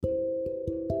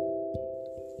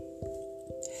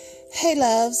Hey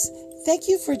loves, thank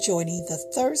you for joining the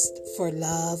Thirst for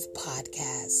Love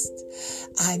podcast.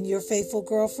 I'm your faithful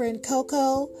girlfriend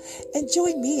Coco, and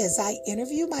join me as I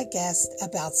interview my guests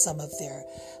about some of their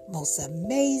most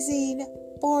amazing,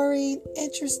 boring,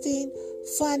 interesting,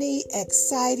 funny,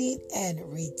 exciting, and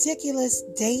ridiculous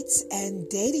dates and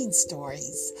dating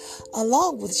stories,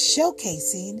 along with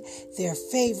showcasing their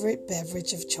favorite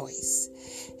beverage of choice.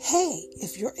 Hey,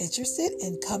 if you're interested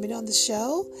in coming on the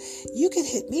show, you can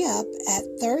hit me up at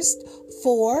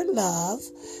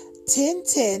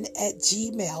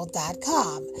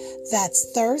thirstforlove1010@gmail.com. That's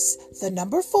thirst, the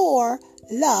number 4,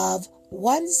 love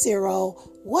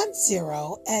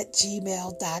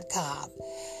 1010@gmail.com.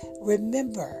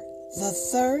 Remember, the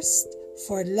thirst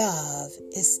for love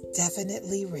is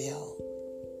definitely real.